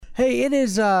Hey, it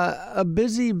is a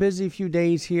busy few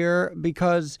days here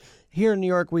because here in New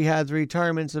York we had the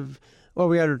retirements of,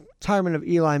 we had a retirement of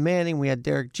Eli Manning, we had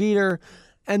Derek Jeter,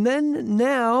 and then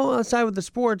now, aside with the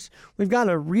sports, we've got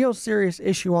a real serious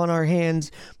issue on our hands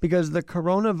because the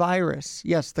coronavirus,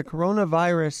 yes, the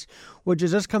coronavirus, which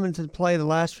has just come into play the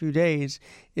last few days,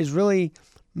 is really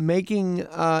making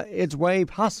its way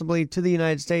possibly to the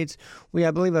United States. We,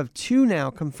 I believe, have 2 now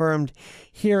confirmed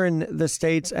here in the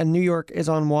States, and New York is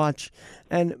on watch.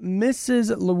 And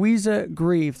Mrs. Louisa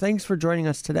Greve, thanks for joining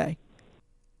us today.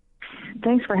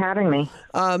 Thanks for having me.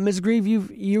 Ms. Greve,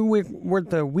 you were at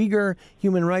the Uyghur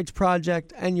Human Rights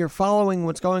Project, and you're following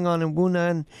what's going on in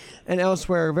Wuhan and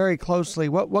elsewhere very closely.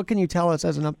 What can you tell us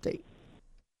as an update?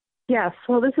 Yes,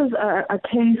 well, this is a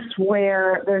case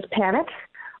where there's panic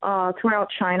throughout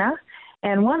China.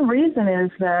 And one reason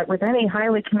is that with any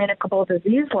highly communicable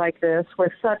disease like this,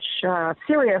 with such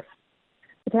serious,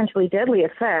 potentially deadly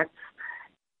effects,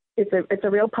 it's a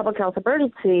real public health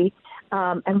emergency.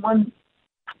 And one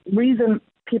reason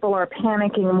people are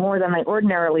panicking more than they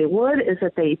ordinarily would is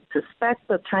that they suspect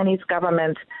the Chinese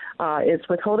government is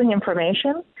withholding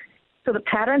information. So the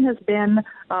pattern has been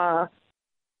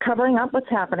covering up what's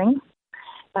happening,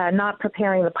 not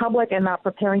preparing the public and not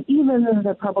preparing even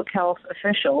the public health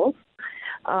officials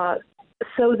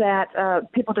so that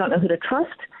people don't know who to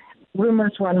trust.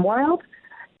 Rumors run wild.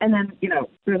 And then,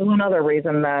 there's one other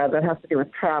reason that has to do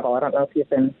with travel. I don't know if you've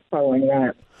been following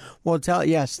that. Well,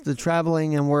 yes, the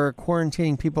traveling, and we're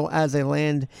quarantining people as they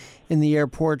land in the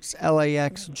airports,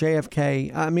 LAX,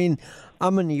 JFK. I mean,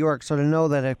 I'm in New York, so to know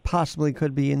that it possibly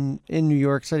could be in New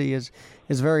York City is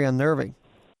very unnerving.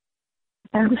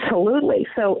 Absolutely.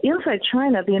 So inside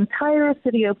China, the entire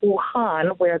city of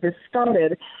Wuhan, where this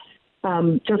started,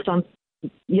 just on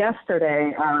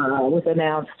yesterday, was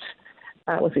announced.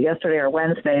 Was it yesterday or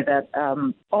Wednesday that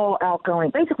all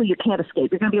outgoing, basically you can't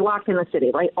escape. You're going to be locked in the city,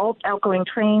 right? All outgoing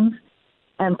trains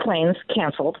and planes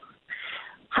canceled,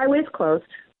 highways closed,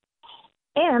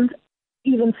 and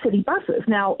even city buses.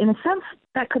 Now, in a sense,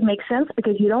 that could make sense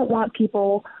because you don't want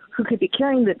people who could be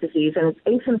carrying the disease, and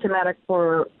it's asymptomatic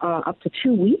for up to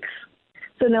 2 weeks,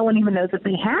 so no one even knows that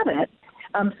they have it.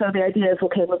 So the idea is,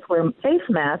 okay, let's wear face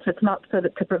masks. It's not so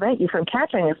that to prevent you from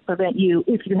catching it, it's prevent you,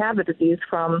 if you have the disease,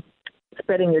 from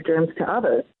spreading your germs to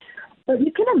others. But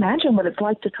you can imagine what it's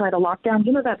like to try to lock down.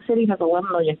 That city has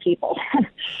 11 million people.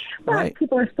 But right.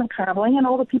 People are still traveling, and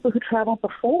all the people who traveled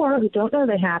before who don't know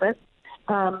they have it.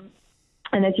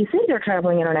 And as you say, they're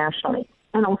traveling internationally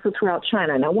and also throughout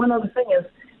China. Now, one other thing is,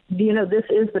 this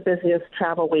is the busiest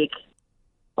travel week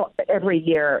every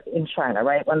year in China,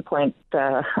 right?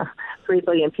 1.3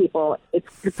 billion people.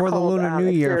 It's for the Lunar New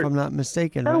Year, if I'm not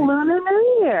mistaken. The Lunar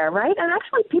New Year, right? And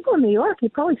actually, people in New York, you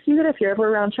probably see that if you're ever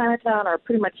around Chinatown or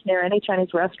pretty much near any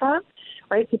Chinese restaurant,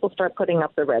 right? People start putting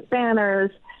up the red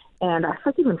banners. And I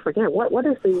even forget, what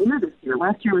is the year this year?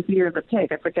 Last year was the year of the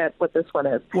pig. I forget what this one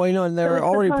is. Well, and they're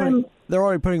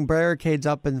already putting barricades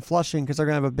up in Flushing because they're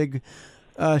going to have a big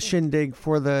shindig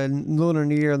for the Lunar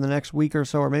New Year in the next week or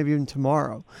so, or maybe even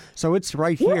tomorrow. So it's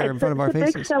right here in front of our faces.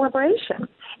 It's a big celebration.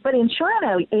 But in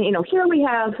China, here we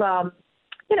have,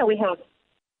 we have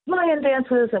lion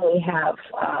dances and we have,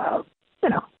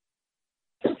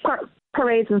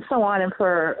 parades and so on. And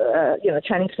for,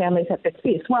 Chinese families have big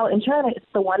feasts. Well, in China, it's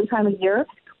the one time a year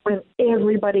when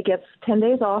everybody gets 10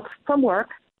 days off from work.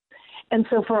 And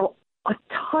so for a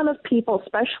ton of people,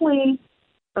 especially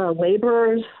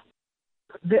laborers,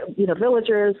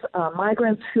 villagers,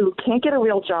 migrants who can't get a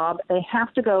real job, they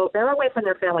have to go, they're away from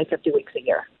their family 50 weeks a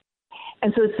year.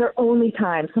 And so it's their only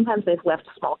time. Sometimes they've left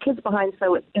small kids behind.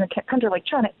 So in a country like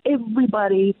China,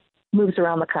 everybody moves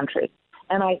around the country.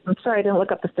 And I'm sorry I didn't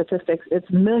look up the statistics. It's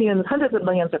millions, hundreds of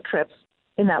millions of trips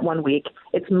in that 1 week.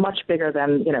 It's much bigger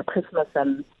than, Christmas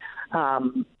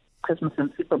and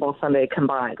Super Bowl Sunday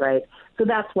combined, right? So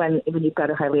that's when you've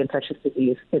got a highly infectious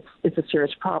disease, it's a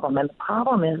serious problem. And the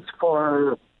problem is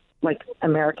for,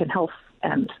 American health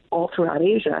and all throughout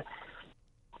Asia,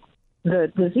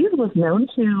 the disease was known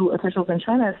to officials in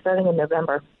China starting in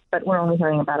November, but we're only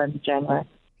hearing about it in January.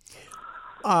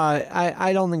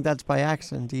 I don't think that's by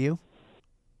accident, do you?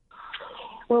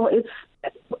 Well,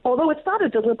 although it's not a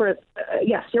deliberate,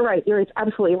 yes, you're right. You're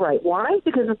absolutely right. Why?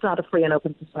 Because it's not a free and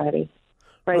open society.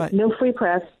 Right? No free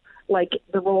press, like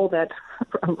the role that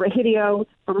from radio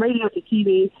to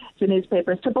TV to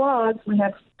newspapers to blogs, we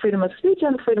have freedom of speech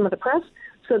and freedom of the press,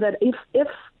 so that if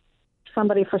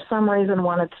somebody for some reason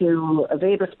wanted to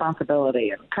evade responsibility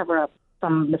and cover up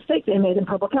some mistake they made in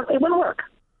public health, it wouldn't work.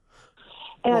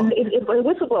 And a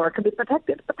whistleblower could be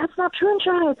protected. But that's not true in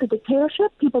China. It's a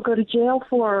dictatorship. People go to jail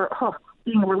for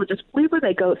being a religious believer.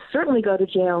 They certainly go to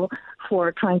jail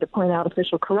for trying to point out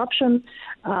official corruption.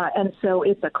 And so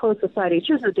it's a closed society. It's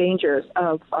just the dangers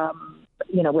of,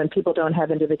 when people don't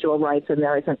have individual rights and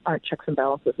there aren't checks and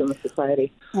balances in the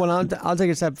society. Well, I'll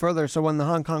take a step further. So when the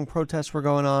Hong Kong protests were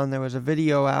going on, there was a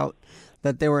video out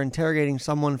that they were interrogating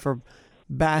someone for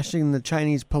bashing the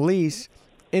Chinese police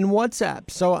in WhatsApp.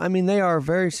 So, I mean, they are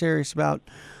very serious about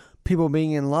people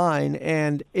being in line,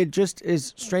 and it just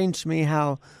is strange to me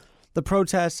how the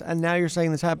protests, and now you're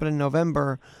saying this happened in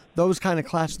November, those kind of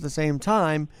clash at the same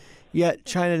time, yet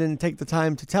China didn't take the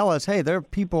time to tell us, hey, there are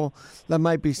people that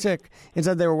might be sick.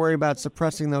 Instead, they were worried about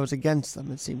suppressing those against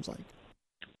them, it seems like.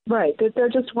 Right. They're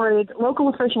just worried. Local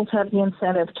officials have the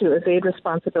incentive to evade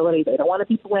responsibility. They don't want to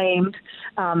be blamed.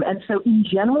 And so in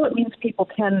general, it means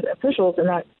officials in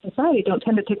that society don't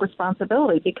tend to take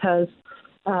responsibility because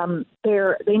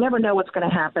they never know what's going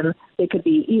to happen. They could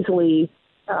be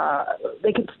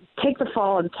they could take the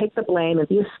fall and take the blame and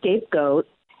be a scapegoat.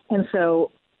 And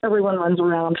so everyone runs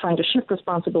around trying to shift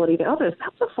responsibility to others.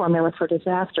 That's a formula for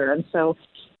disaster. And so,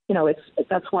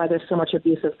 that's why there's so much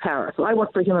abuse of power. So I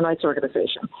work for a human rights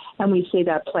organization, and we see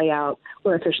that play out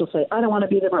where officials say, I don't want to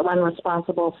be the one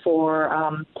responsible for,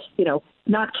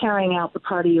 not carrying out the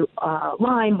party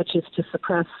line, which is to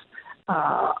suppress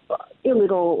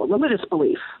illegal religious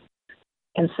belief.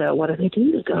 And so what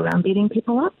do? They go around beating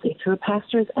people up. They throw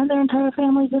pastors and their entire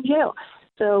families in jail.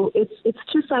 So it's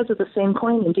two sides of the same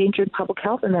coin, endangered public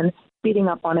health and then beating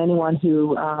up on anyone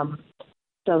who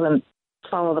doesn't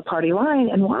follow the party line.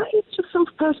 And why? It's just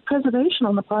self-preservation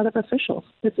on the part of officials.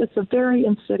 It's a very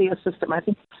insidious system. I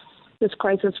think this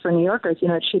crisis for New Yorkers,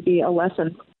 it should be a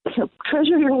lesson.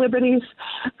 Treasure your liberties,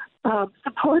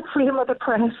 support freedom of the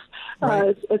press.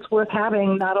 Right. It's worth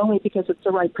having, not only because it's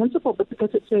the right principle, but because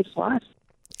it saves lives.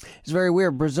 It's very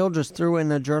weird. Brazil just threw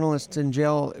in a journalist in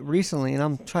jail recently, and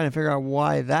I'm trying to figure out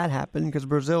why that happened, because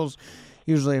Brazil's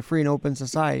usually a free and open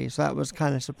society, so that was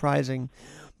kind of surprising.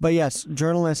 But yes,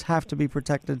 journalists have to be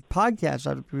protected. Podcasts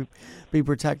have to be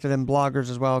protected, and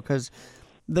bloggers as well, because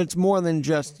that's more than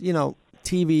just,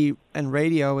 TV and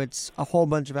radio. It's a whole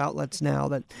bunch of outlets now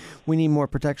that we need more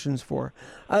protections for.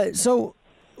 So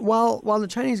while the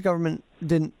Chinese government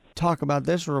didn't talk about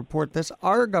this or report this,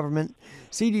 our government,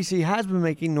 CDC, has been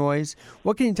making noise.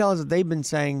 What can you tell us that they've been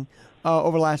saying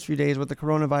over the last few days with the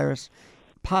coronavirus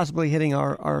possibly hitting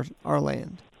our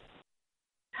land?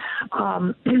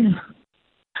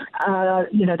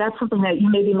 That's something that you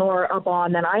may be more up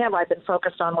on than I have. I've been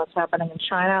focused on what's happening in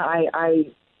China.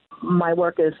 My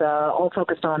work is all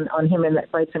focused on human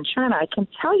rights in China. I can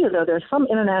tell you, though, there's some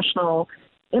international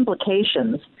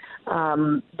implications,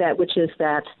 which is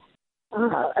that,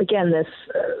 again, this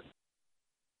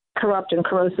corrupt and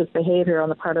corrosive behavior on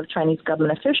the part of Chinese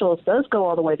government officials does go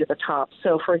all the way to the top.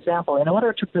 So, for example, in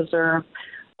order to preserve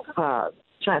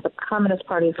the Communist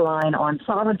Party's line on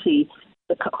sovereignty,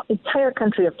 the entire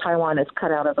country of Taiwan is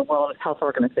cut out of the World Health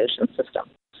Organization system.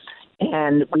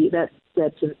 And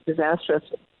that's disastrous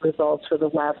results for the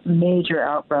last major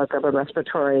outbreak of a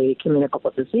respiratory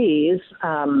communicable disease.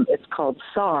 It's called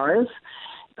SARS.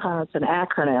 It's an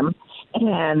acronym.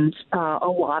 And a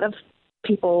lot of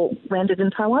people landed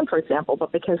in Taiwan, for example,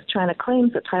 but because China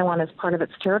claims that Taiwan is part of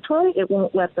its territory, it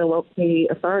won't let the local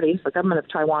authorities, the government of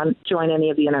Taiwan, join any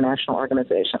of the international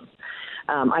organizations.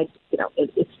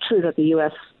 It's true that the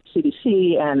U.S.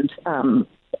 CDC and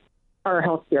our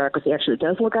health bureaucracy actually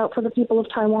does look out for the people of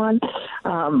Taiwan,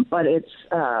 but it's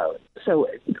so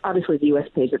obviously the U.S.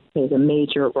 plays a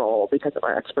major role because of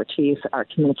our expertise, our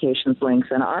communications links,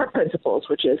 and our principles,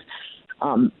 which is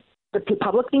the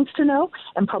public needs to know,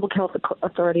 and public health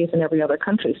authorities in every other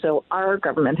country. So our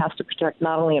government has to protect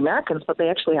not only Americans, but they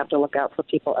actually have to look out for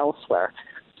people elsewhere.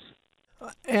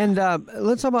 And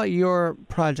let's talk about your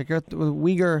project, your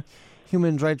Uyghur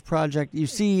Human Rights Project. You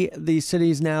see these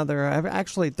cities now, there are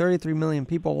actually 33 million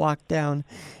people locked down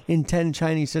in 10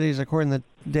 Chinese cities, according to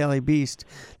the Daily Beast,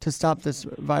 to stop this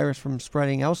virus from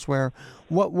spreading elsewhere.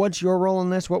 What's your role in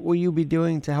this? What will you be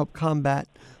doing to help combat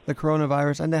the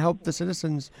coronavirus and to help the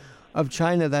citizens of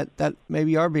China that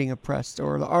maybe are being oppressed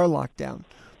or are locked down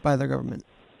by their government?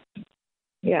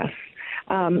 Yes.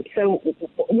 So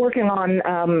working on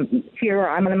here,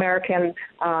 I'm an American,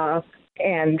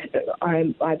 and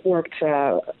I've worked.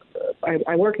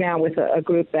 I work now with a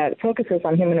group that focuses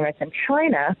on human rights in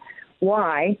China.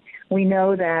 Why? We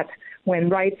know that when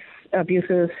rights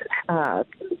abuses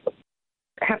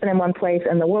happen in one place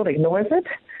and the world ignores it,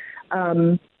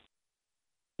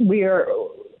 we are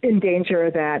in danger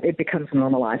that it becomes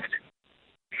normalized.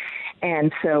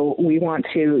 And so we want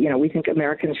to, we think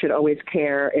Americans should always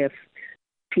care if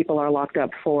people are locked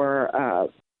up for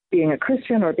being a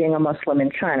Christian or being a Muslim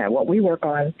in China. What we work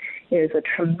on is a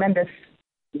tremendous,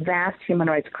 vast human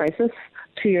rights crisis.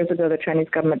 2 years ago, the Chinese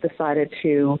government decided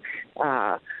to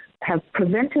have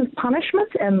preventive punishment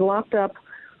and locked up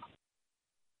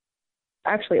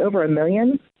actually over 1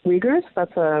 million Uyghurs.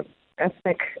 That's a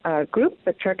ethnic group,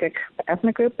 the Turkic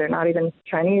ethnic group. They're not even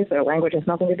Chinese. Their language has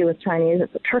nothing to do with Chinese.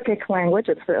 It's a Turkic language.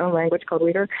 It's their own language called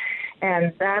Uyghur.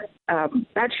 And that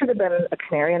should have been a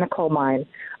canary in a coal mine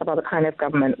about the kind of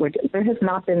government. There has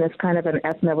not been this kind of an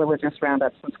ethno-religious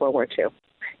roundup since World War II.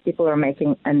 People are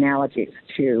making analogies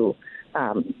to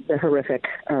the horrific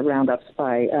roundups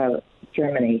by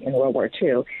Germany in World War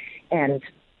II. And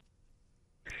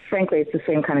frankly, it's the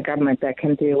same kind of government that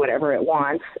can do whatever it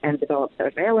wants and develop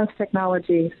surveillance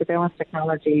technology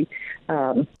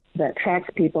that tracks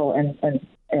people and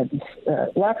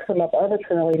locks them up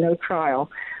arbitrarily, no trial.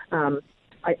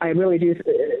 I really do,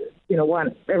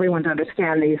 want everyone to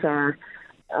understand these are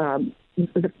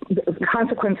the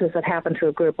consequences that happen to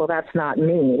a group. Well, that's not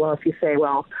me. Well, if you say,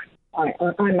 well,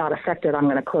 I'm not affected, I'm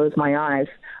going to close my eyes,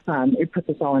 it puts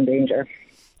us all in danger.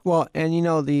 Well, and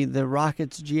the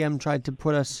rockets GM tried to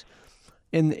put us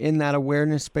in that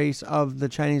awareness space of the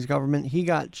Chinese government. He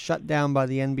got shut down by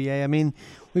the NBA. I mean,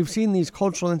 we've seen these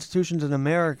cultural institutions in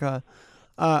America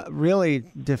really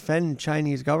defend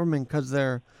Chinese government because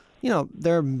they're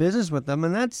in business with them,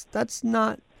 and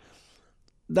that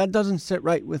doesn't sit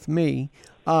right with me.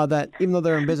 That even though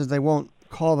they're in business, they won't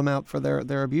call them out for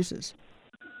their abuses.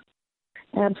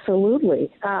 Absolutely.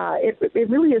 It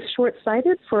really is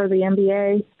short-sighted for the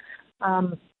NBA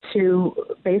to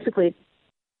basically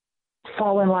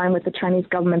fall in line with the Chinese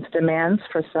government's demands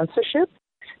for censorship.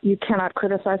 You cannot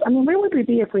criticize. I mean, where would we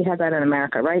be if we had that in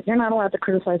America, right? You're not allowed to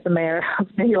criticize the mayor of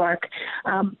New York.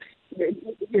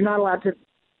 You're not allowed to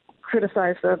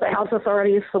criticize the health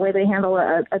authorities the way they handle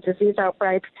a disease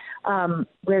outbreak.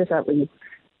 Where does that lead?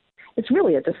 It's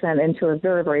really a descent into a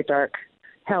very, very dark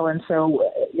hell. And so,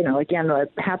 again,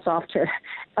 hats off to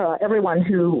everyone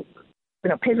who,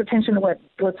 pays attention to what,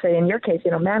 let's say in your case,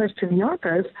 matters to New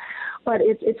Yorkers. But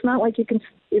it's not like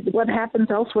what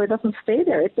happens elsewhere doesn't stay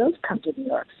there. It does come to New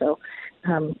York. So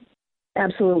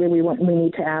absolutely we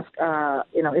need to ask,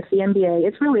 if the NBA,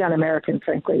 it's really un-American,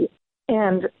 frankly,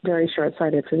 and very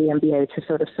short-sighted for the NBA to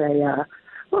sort of say,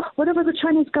 well, whatever the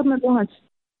Chinese government wants,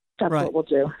 that's right. What we'll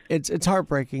do. It's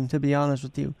heartbreaking, to be honest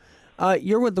with you.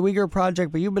 You're with the Uyghur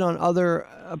Project, but you've been on other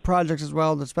projects as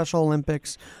well, the Special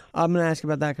Olympics. I'm going to ask you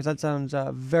about that because that sounds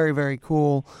very, very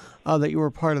cool that you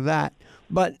were part of that.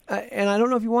 But and I don't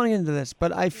know if you want to get into this,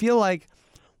 but I feel like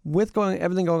with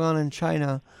everything going on in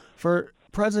China, for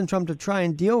President Trump to try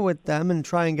and deal with them and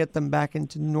try and get them back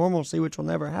into normalcy, which will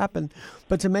never happen,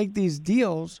 but to make these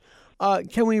deals,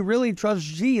 can we really trust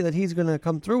Xi that he's going to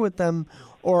come through with them,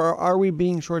 or are we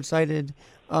being short-sighted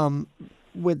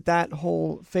with that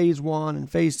whole phase 1 and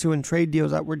phase 2 and trade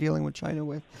deals that we're dealing with China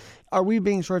with? Are we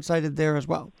being short-sighted there as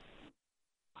well?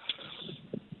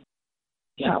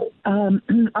 Yeah,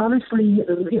 obviously,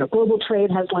 global trade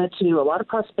has led to a lot of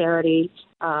prosperity.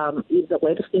 The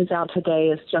latest news out today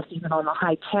is just even on the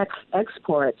high-tech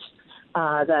exports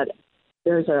that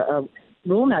there's a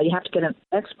rule now. You have to get an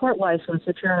export license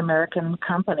if you're an American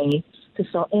company to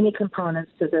sell any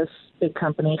components to this big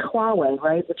company, Huawei,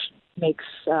 right, which makes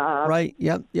right.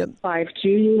 Yep.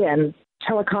 5G and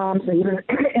telecoms, and even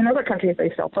in other countries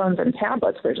they sell phones and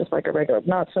tablets. They're just like a regular,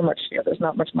 not so much, there's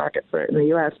not much market for it in the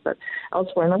U.S., but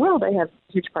elsewhere in the world they have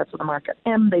huge parts of the market,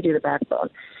 and they do the backbone.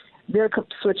 Their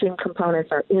switching components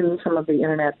are in some of the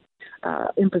internet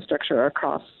infrastructure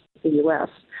across the U.S.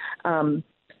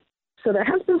 So there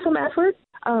has been some effort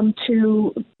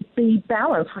to be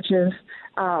balanced, which is,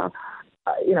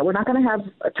 we're not going to have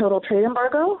a total trade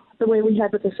embargo the way we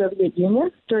had with the Soviet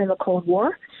Union during the Cold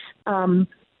War.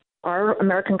 Our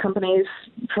American companies'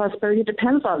 prosperity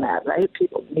depends on that, right?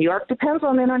 New York depends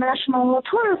on international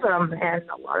tourism, and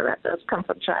a lot of that does come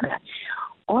from China.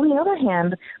 On the other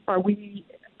hand, are we,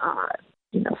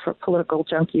 for political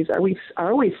junkies, are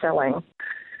we selling?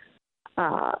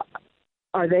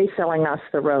 Are they selling us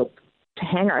the rope to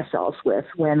hang ourselves with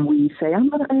when we say, I'm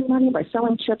going to earn money by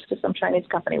selling chips to some Chinese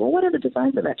company? Well, what are the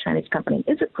designs of that Chinese company?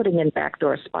 Is it putting in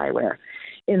backdoor spyware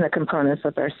in the components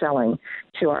that they're selling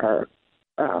to our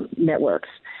networks?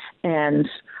 And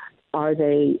are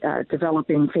they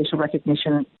developing facial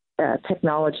recognition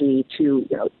technology to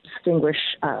distinguish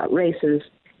races?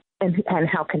 And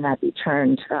how can that be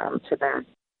turned to their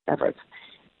efforts?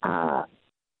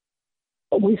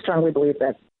 We strongly believe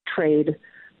that trade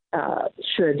our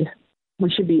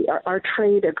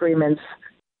trade agreements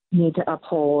need to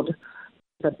uphold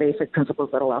the basic principles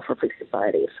that allow for free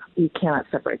societies. You cannot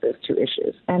separate those two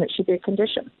issues, and it should be a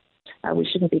condition. We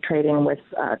shouldn't be trading with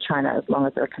China as long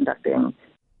as they're conducting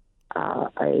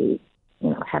having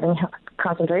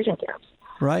concentration camps.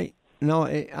 Right. No,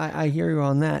 I hear you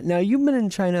on that. Now, you've been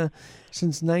in China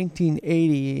since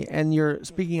 1980, and you're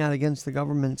speaking out against the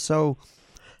government. So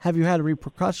have you had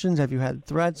repercussions? Have you had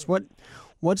threats?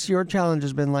 What's your challenge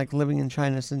has been like living in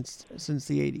China since the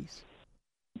 80s?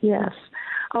 Yes.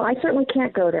 Oh, I certainly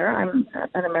can't go there. I'm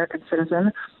an American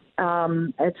citizen.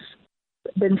 It's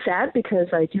been sad because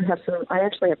I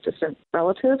actually have distant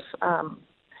relatives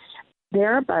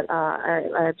there, but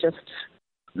I've just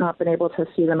not been able to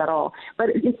see them at all. But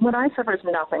what I suffer is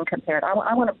nothing compared. I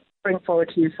want to bring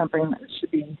forward to you something that should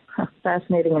be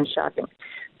fascinating and shocking.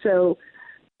 So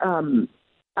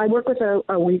I work with a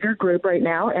Uyghur group right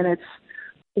now, and it's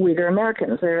Uyghur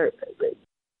Americans. They're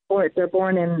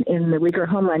born in the Uyghur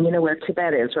homeland, where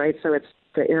Tibet is, right? So it's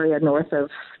the area north of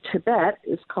Tibet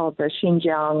is called the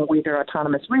Xinjiang Uyghur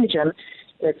Autonomous Region.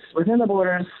 It's within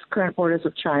the current borders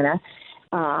of China.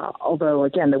 Although,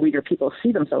 again, the Uyghur people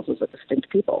see themselves as a distinct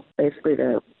people. Basically,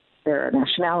 they're a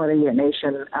nationality, a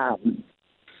nation.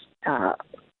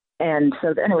 And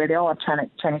so, anyway, they all have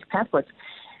Chinese passports.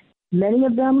 Many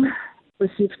of them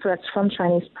receive threats from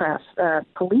Chinese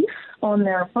police on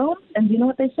their phones. And do you know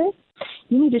what they say?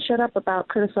 You need to shut up about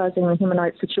criticizing the human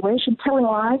rights situation, telling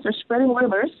lies, or spreading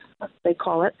rumors, they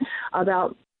call it,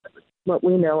 about what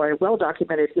we know are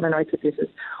well-documented human rights abuses,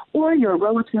 or your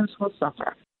relatives will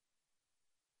suffer.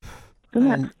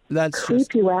 Doesn't that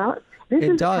creep you out? This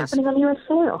is happening on U.S.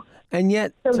 soil. And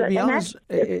yet, to be honest,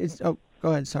 go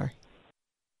ahead. Sorry.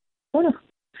 Oh,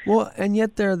 well, and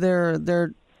yet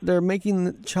they're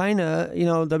making China,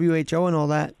 WHO and all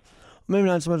that. Maybe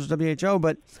not so much WHO,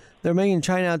 but they're making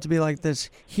China out to be like this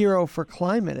hero for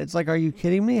climate. It's like, are you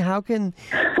kidding me? How can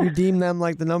you deem them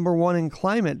like the number one in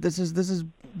climate? This is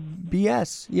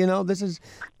BS.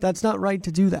 That's not right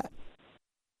to do that.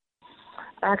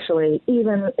 Actually,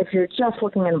 even if you're just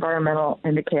looking at environmental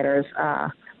indicators,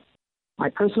 my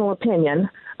personal opinion,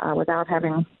 without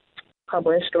having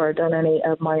published or done any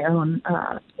of my own,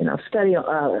 study,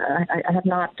 I have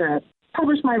not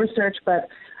published my research, but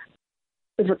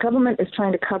if the government is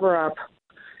trying to cover up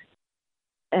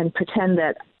and pretend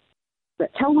that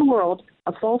tell the world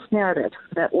a false narrative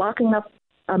that locking up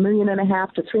 1.5 million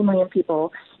to 3 million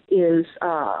people is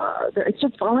it's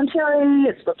just voluntary,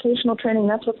 it's vocational training,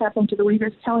 that's what's happening to the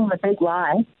Uyghurs, telling them a big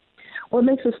lie. What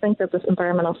makes us think that the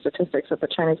environmental statistics that the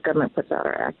Chinese government puts out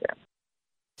are accurate?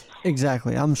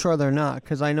 Exactly. I'm sure they're not,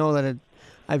 because I know that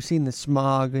I've seen the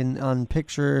smog on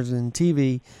pictures and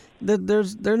TV.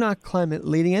 They're not climate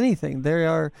leading anything. They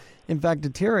are, in fact,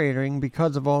 deteriorating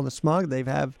because of all the smog they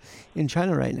have in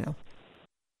China right now.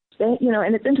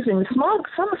 And it's interesting. The smog,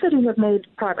 some cities have made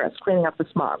progress cleaning up the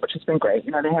smog, which has been great.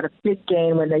 They had a big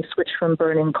gain when they switched from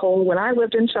burning coal. When I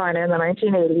lived in China in the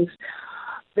 1980s,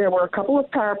 there were a couple of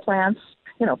power plants,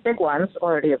 big ones,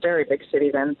 already a very big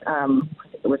city then. I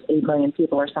think it was 8 million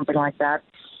people or something like that.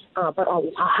 But a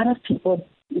lot of people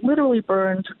literally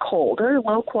burned coal, very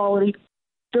low quality,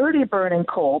 dirty burning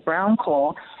coal, brown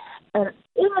coal. And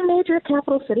in the major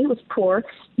capital city, it was poor.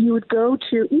 You would go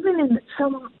to, even in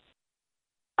some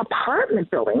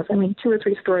apartment buildings, 2 or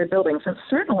 3 story buildings, and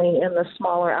certainly in the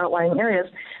smaller outlying areas,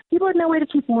 people had no way to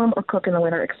keep warm or cook in the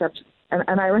winter except,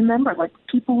 and I remember,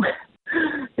 people,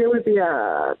 there would be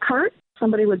a cart,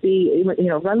 somebody would be,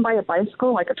 run by a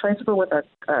bicycle, like a tricycle with a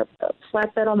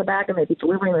flatbed on the back, and they'd be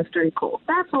delivering this dirty coal.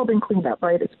 That's all been cleaned up,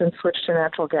 right? It's been switched to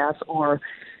natural gas or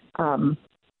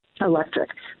electric.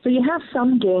 So you have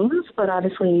some gains, but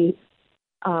obviously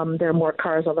there are more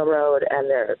cars on the road,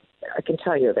 and I can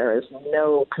tell you there is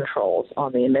no controls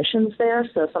on the emissions there.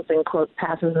 So something, quote,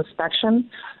 passes inspection,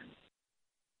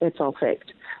 it's all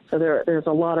faked. So there's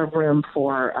a lot of room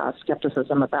for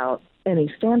skepticism about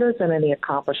any standards and any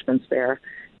accomplishments there.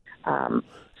 So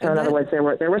in other words, there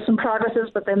were some progresses,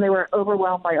 but then they were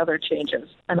overwhelmed by other changes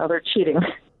and other cheating.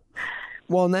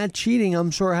 Well, and that cheating,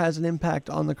 I'm sure, has an impact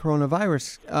on the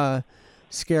coronavirus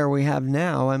scare we have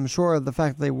now. I'm sure the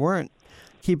fact that they weren't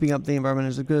keeping up the environment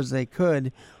as good as they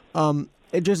could,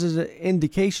 it just is an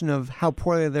indication of how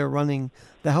poorly they're running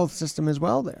the health system as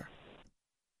well there.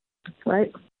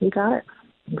 Right. You got it.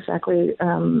 Exactly.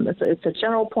 It's a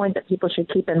general point that people should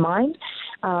keep in mind.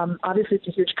 Obviously, it's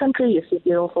a huge country. You see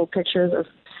beautiful pictures of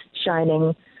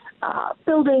shining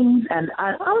buildings. And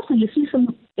honestly, you see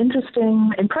some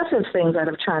interesting, impressive things out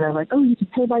of China, like, you can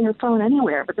pay by your phone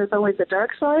anywhere. But there's always a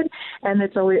dark side, and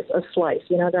it's always a slice.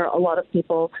 There are a lot of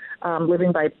people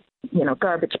living by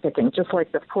garbage picking, just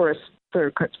like the poorest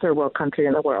third world country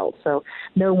in the world. So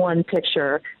no one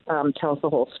picture tells the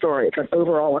whole story. But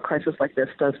overall, a crisis like this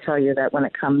does tell you that when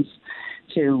it comes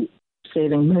to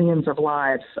saving millions of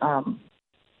lives,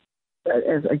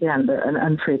 as again, an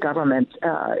unfree government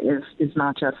is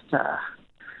not just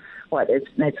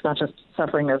it's not just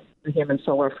suffering of the human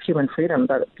soul or human freedom,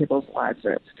 but people's lives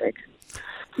are at stake.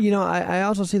 I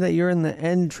also see that you're in the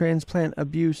End Transplant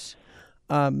Abuse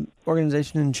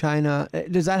organization in China.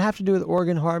 Does that have to do with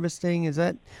organ harvesting? Is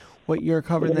that what you're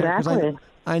covering there? Exactly. Because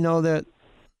I know that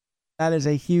is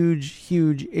a huge,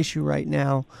 huge issue right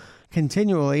now,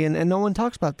 continually, and no one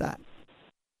talks about that.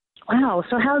 Wow.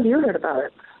 So how have you heard about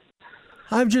it?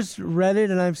 I've just read it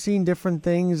and I've seen different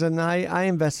things, and I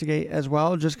investigate as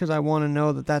well, just because I want to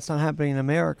know that that's not happening in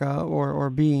America or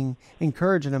being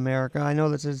encouraged in America. I know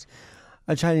this is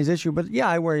a Chinese issue, but yeah,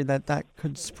 I worry that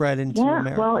could spread into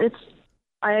America. Well, it's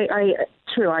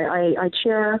true. I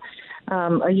chair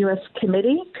a U.S.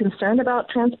 committee concerned about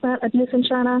transplant abuse in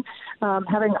China.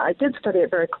 I did study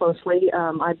it very closely.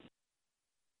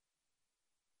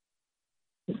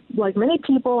 Like many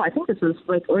people, I think this is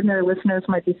like ordinary listeners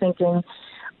might be thinking,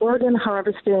 organ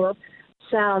harvesting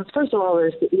sounds, first of all,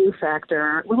 there's the E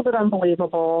factor, a little bit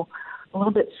unbelievable, a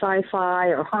little bit sci-fi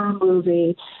or horror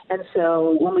movie. And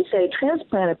so when we say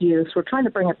transplant abuse, we're trying to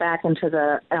bring it back into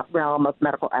the realm of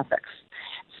medical ethics.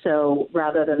 So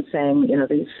rather than saying,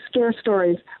 these scare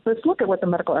stories, let's look at what the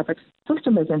medical ethics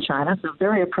system is in China. So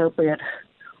very appropriate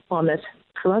on this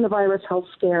coronavirus health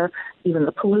scare, even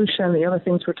the pollution, the other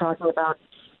things we're talking about.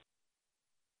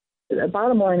 The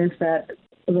bottom line is that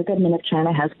the government of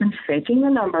China has been faking the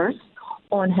numbers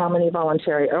on how many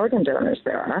voluntary organ donors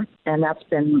there are, and that's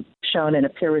been shown in a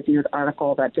peer-reviewed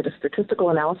article that did a statistical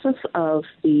analysis of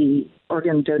the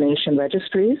organ donation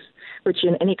registries, which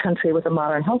in any country with a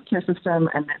modern healthcare system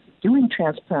and that's doing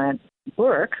transplant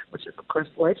work, which is, of course,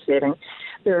 life-saving,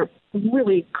 there are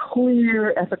really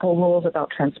clear ethical rules about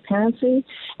transparency.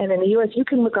 And in the U.S., you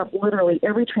can look up literally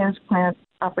every transplant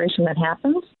operation that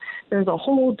happens. There's a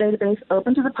whole database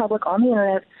open to the public on the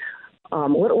internet,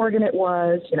 what organ it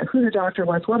was, who the doctor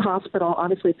was, what hospital.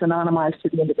 Obviously, it's anonymized to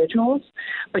the individuals,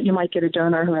 but you might get a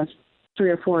donor who has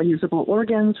 3 or 4 usable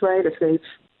organs, right, if they've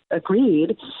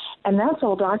agreed, and that's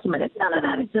all documented. None of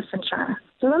that exists in China.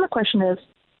 So then the question is,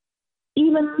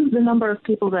 even the number of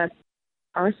people that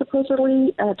are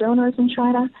supposedly donors in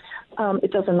China,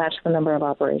 it doesn't match the number of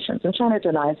operations, and China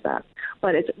denies that.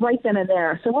 But it's right then and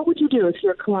there. So what would you do if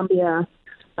you're Columbia,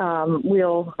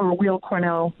 Weill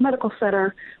Cornell Medical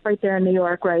Center, right there in New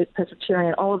York, right,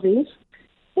 Presbyterian, all of these?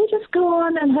 They just go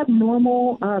on and have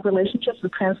normal relationships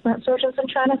with transplant surgeons in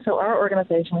China. So our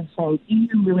organization is saying,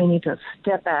 you really need to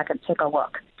step back and take a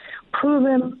look.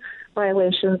 Proven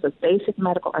violations of basic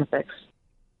medical ethics.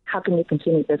 How can you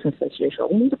continue business as usual?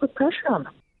 We need to put pressure on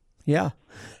them. Yeah.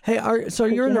 Hey, so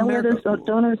you're in America.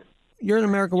 Donors. You're in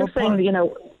America. Just what part? saying,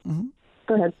 Mm-hmm.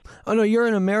 Go ahead. Oh no, you're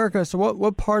in America. So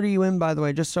what part are you in, by the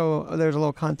way? Just so there's a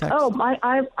little context. Oh,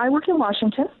 I work in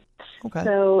Washington. Okay.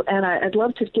 So, and I'd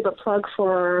love to give a plug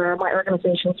for my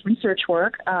organization's research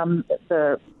work.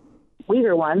 The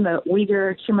Uyghur one, the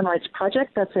Uyghur Human Rights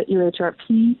Project. That's at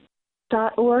uhrp.org.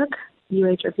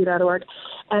 uhrp.org.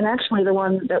 And actually the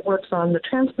one that works on the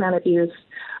transplant abuse,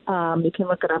 you can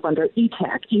look it up under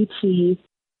ETAC,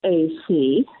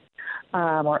 ETAC,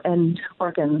 or End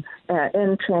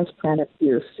Transplant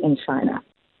Abuse in China.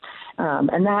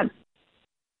 And that,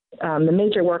 the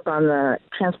major work on the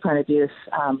transplant abuse,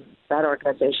 that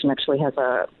organization actually has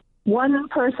one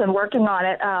person working on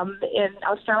it in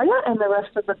Australia, and the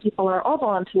rest of the people are all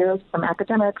volunteers, from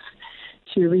academics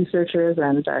to researchers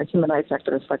and human rights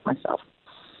activists like myself.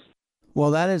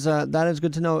 Well, that is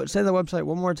good to know. Say the website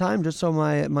one more time, just so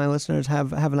my listeners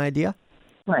have an idea.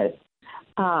 Right.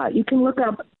 You can look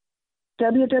up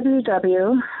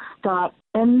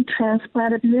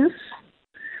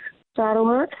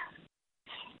www.endtransplantabuse.org,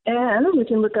 and you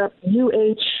can look up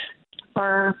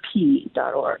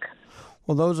uhrp.org.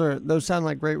 Well, those sound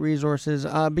like great resources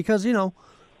because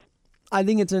I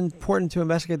think it's important to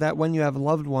investigate that when you have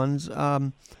loved ones.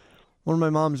 One of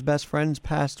my mom's best friends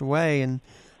passed away, and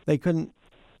they couldn't,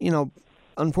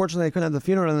 unfortunately, they couldn't have the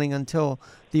funeral or anything until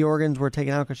the organs were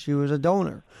taken out because she was a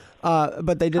donor.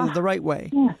 But they did it the right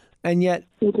way. Yeah. And yet,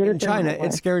 in China, right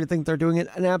it's scary to think they're doing it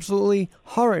an absolutely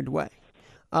horrid way.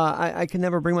 I can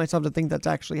never bring myself to think that's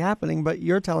actually happening, but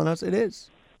you're telling us it is.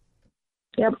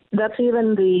 Yep, that's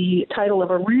even the title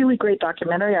of a really great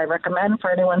documentary I recommend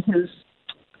for anyone who's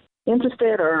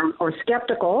interested or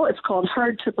skeptical. It's called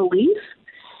Hard to Believe.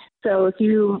 So if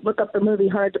you look up the movie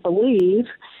Hard to Believe,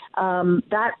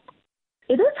 that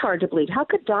It is hard to believe. How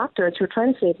could doctors who are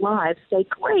trying to save lives say,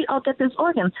 great, I'll get this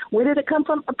organ. Where did it come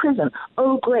from? A prison.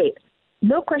 Oh, great.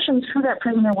 No questions who that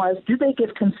prisoner was. Did they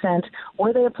give consent?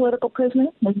 Were they a political prisoner?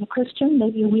 Maybe a Christian?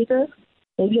 Maybe a Uyghur?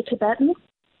 Maybe a Tibetan?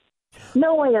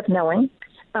 No way of knowing.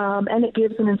 And it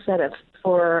gives an incentive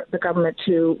for the government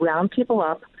to round people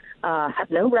up, have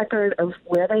no record of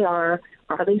where they are.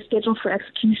 Are they scheduled for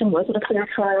execution? Was it a fair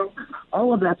trial?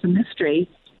 All of that's a mystery.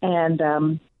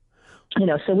 And,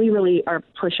 so we really are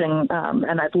pushing,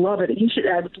 and I'd love it.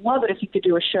 I would love it if you could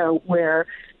do a show where,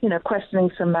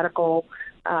 questioning some medical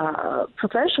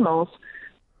professionals,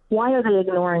 why are they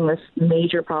ignoring this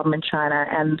major problem in China?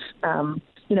 And,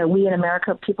 we in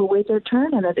America, people wait their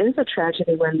turn, and it is a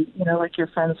tragedy when, like your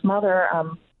friend's mother,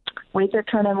 wait their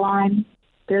turn in line.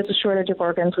 There's a shortage of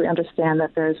organs. We understand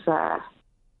that there's,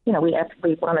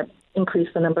 we want to increase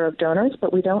the number of donors,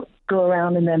 but we don't go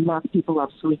around and then lock people up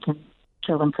so we can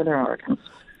kill them for their organs.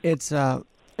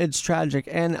 It's tragic,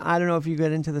 and I don't know if you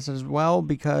get into this as well,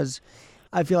 because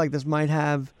I feel like this might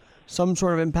have some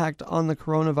sort of impact on the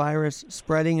coronavirus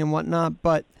spreading and whatnot.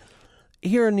 But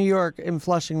here in New York, in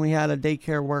Flushing, we had a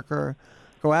daycare worker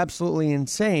go absolutely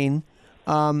insane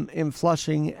in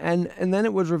Flushing, and then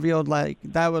it was revealed like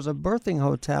that was a birthing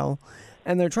hotel,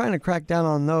 and they're trying to crack down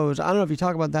on those. I don't know if you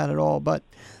talk about that at all, but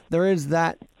there is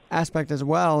that aspect as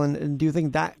well. And do you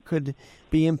think that could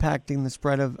be impacting the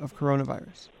spread of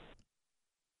coronavirus?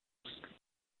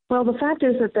 Well, the fact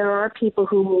is that there are people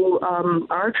who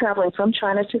are traveling from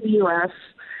China to the U.S.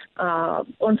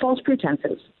 On false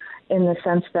pretenses, in the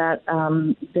sense that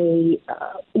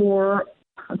or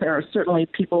there are certainly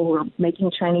people who are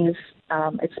making Chinese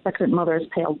expectant mothers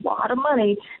pay a lot of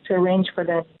money to arrange for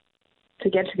them to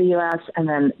get to the U.S. and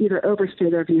then either overstay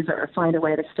their visa or find a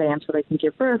way to stay until they can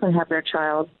give birth and have their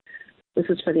child. This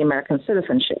is for the American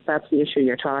citizenship. That's the issue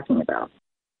you're talking about.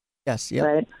 Yes. Yep.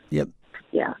 Right? Yep.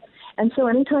 Yeah. And so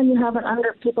anytime you have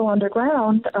people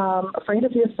underground, afraid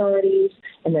of the authorities,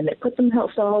 and then they put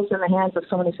themselves in the hands of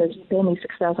someone who says, you pay me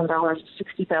 $6,000,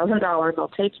 $60,000, I'll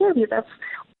take care of you. That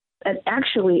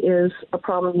actually is a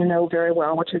problem very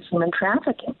well, which is human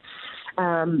trafficking.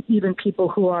 Even people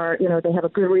who are, they have a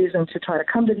good reason to try to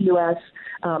come to the U.S.,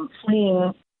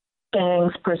 fleeing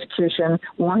gangs, persecution,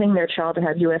 wanting their child to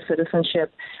have U.S.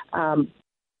 citizenship, and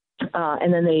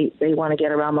then they want to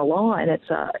get around the law, and it's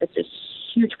a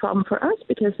huge problem for us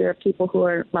because there are people who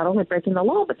are not only breaking the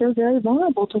law, but they're very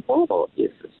vulnerable to horrible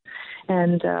abuses.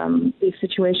 And these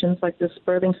situations, like this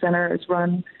birthing center, is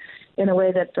run in a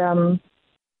way that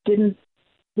didn't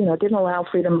allow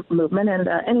freedom of movement, and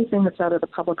anything that's out of the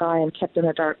public eye and kept in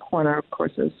a dark corner, of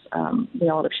course, is we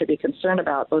all should be concerned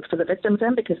about, both for the victims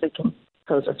and because they can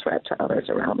pose a threat to others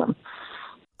around them.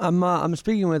 I'm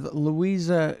speaking with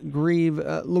Louisa Greve.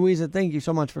 Louisa, thank you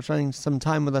so much for spending some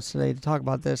time with us today to talk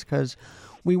about this, because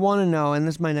we want to know, and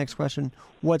this is my next question,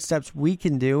 what steps we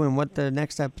can do and what the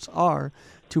next steps are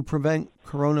to prevent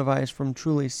coronavirus from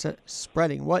truly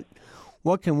spreading. What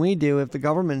can we do if the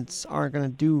governments aren't going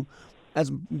to do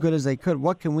as good as they could?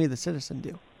 What can we, the citizen,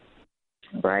 do?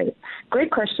 Right.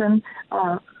 Great question.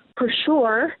 For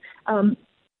sure.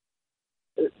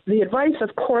 The advice,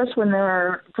 of course, when there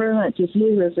are virulent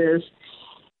diseases is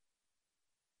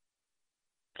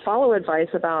follow advice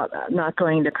about not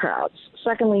going to crowds.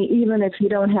 Secondly, even if you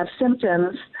don't have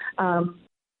symptoms,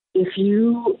 if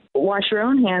you wash your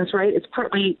own hands, right, it's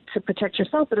partly to protect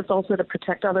yourself, but it's also to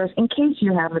protect others in case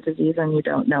you have a disease and you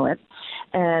don't know it.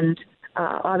 And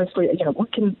honestly,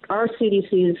 our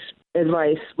CDC's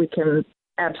advice we can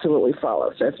absolutely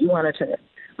follow. So if you wanted to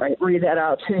read that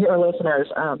out to your listeners,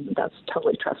 that's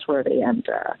totally trustworthy, and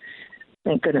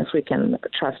thank goodness we can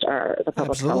trust the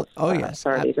public health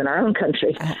authorities in our own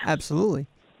country. Absolutely.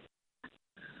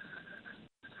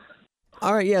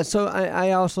 All right, yeah, so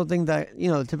I also think that,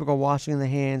 the typical washing of the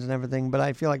hands and everything, but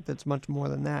I feel like that's much more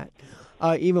than that.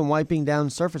 Even wiping down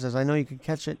surfaces. I know you could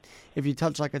catch it if you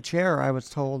touch like a chair, I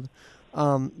was told.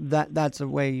 That's a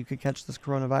way you could catch this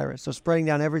coronavirus. So spraying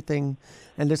down everything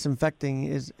and disinfecting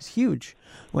is huge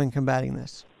when combating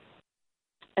this.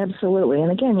 Absolutely.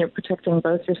 And again, you're protecting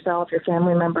both yourself, your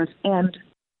family members, and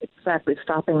exactly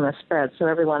stopping the spread. So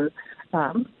everyone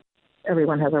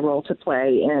has a role to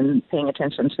play in paying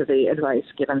attention to the advice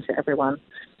given to everyone.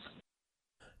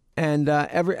 And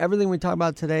everything we talk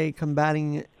about today,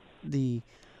 combating the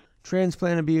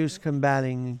transplant abuse,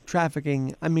 combating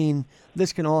trafficking,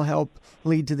 this can all help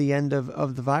lead to the end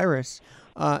of the virus.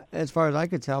 As far as I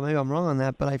could tell, maybe I'm wrong on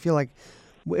that, but I feel like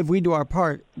if we do our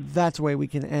part, that's the way we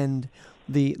can end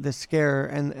the scare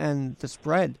and the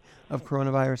spread of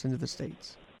coronavirus into the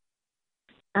States.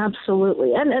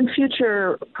 Absolutely. And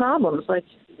future problems, like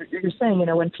you're saying,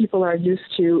 when people are used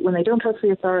to, when they don't trust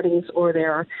the authorities or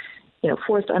they're,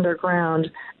 forced underground,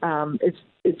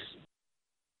 it's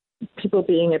people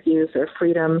being abused, their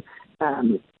freedom,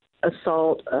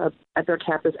 assault at their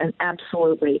campuses, and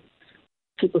absolutely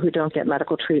people who don't get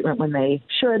medical treatment when they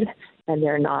should, and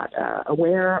they're not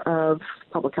aware of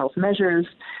public health measures.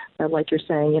 Like you're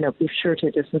saying, be sure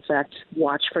to disinfect,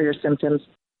 watch for your symptoms,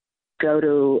 go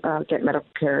to get medical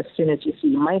care as soon as you see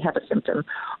you might have a symptom.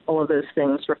 All of those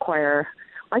things require,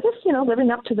 I guess, living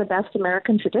up to the best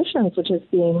American traditions, which is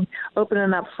being open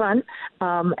and upfront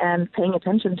and paying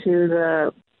attention to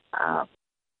the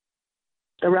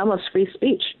realm of free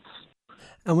speech.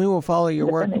 And we will follow your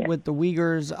work with the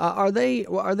Uyghurs. Are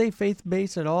they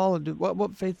faith-based at all?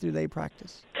 What faith do they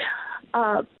practice?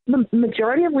 The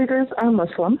majority of Uyghurs are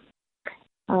Muslim.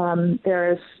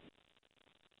 There's,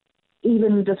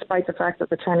 even despite the fact that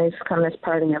the Chinese Communist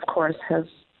Party, of course, has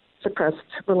suppressed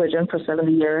religion for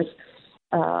 70 years,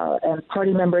 and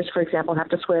party members, for example, have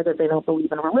to swear that they don't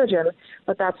believe in religion,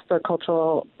 but that's the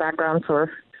cultural background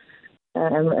for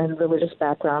and religious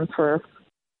background for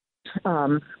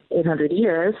 800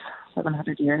 years,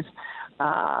 700 years.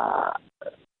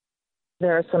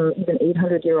 There are some even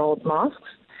 800-year-old mosques.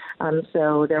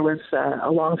 So there was a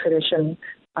long tradition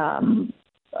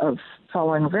of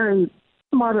following a very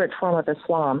moderate form of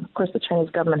Islam. Of course, the Chinese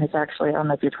government has actually, I don't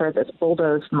know if you've heard this,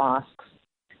 bulldozed mosques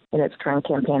in its current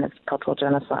campaign of cultural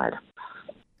genocide.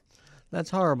 That's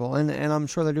horrible. And I'm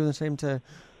sure they're doing the same to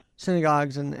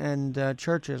synagogues and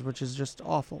churches, which is just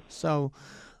awful. So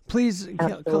please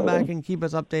come back and keep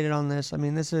us updated on this. I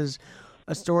mean, this is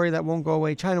a story that won't go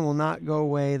away. China will not go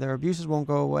away. Their abuses won't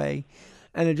go away.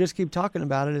 And to just keep talking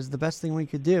about it is the best thing we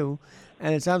could do.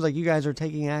 And it sounds like you guys are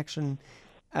taking action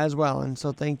as well. And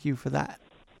so thank you for that.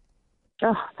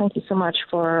 Oh, thank you so much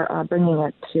for bringing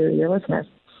it to your listeners.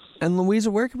 And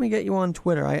Louisa, where can we get you on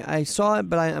Twitter? I saw it,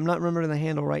 but I'm not remembering the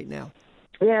handle right now.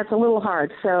 Yeah, it's a little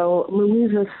hard. So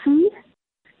Louisa C.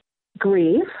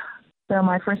 Greve. So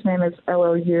my first name is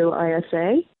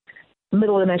Louisa,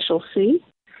 middle initial C,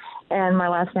 and my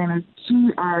last name is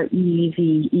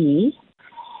Greve.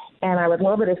 And I would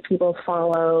love it if people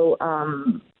follow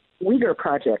Uyghur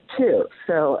Project, too.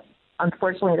 So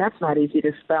unfortunately, that's not easy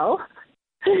to spell.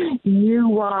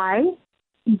 Uyghur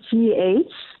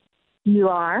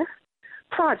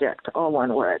Project, all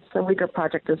one word. So Uyghur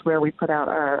Project is where we put out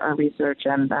our research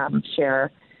and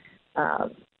share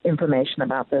information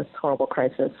about this horrible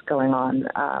crisis going on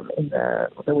in the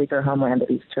Uyghur homeland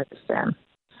of East Turkestan.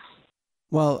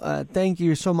 Well, thank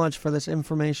you so much for this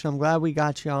information. I'm glad we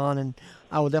got you on, and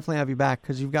I will definitely have you back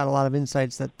because you've got a lot of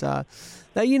insights that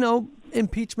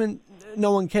impeachment,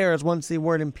 no one cares once the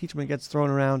word impeachment gets thrown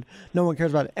around. No one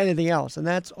cares about anything else, and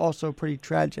that's also pretty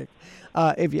tragic,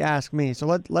 if you ask me. So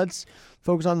let's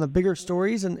focus on the bigger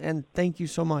stories, and thank you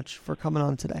so much for coming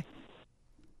on today.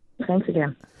 Thanks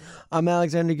again. I'm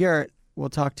Alexander Garrett. We'll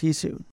talk to you soon.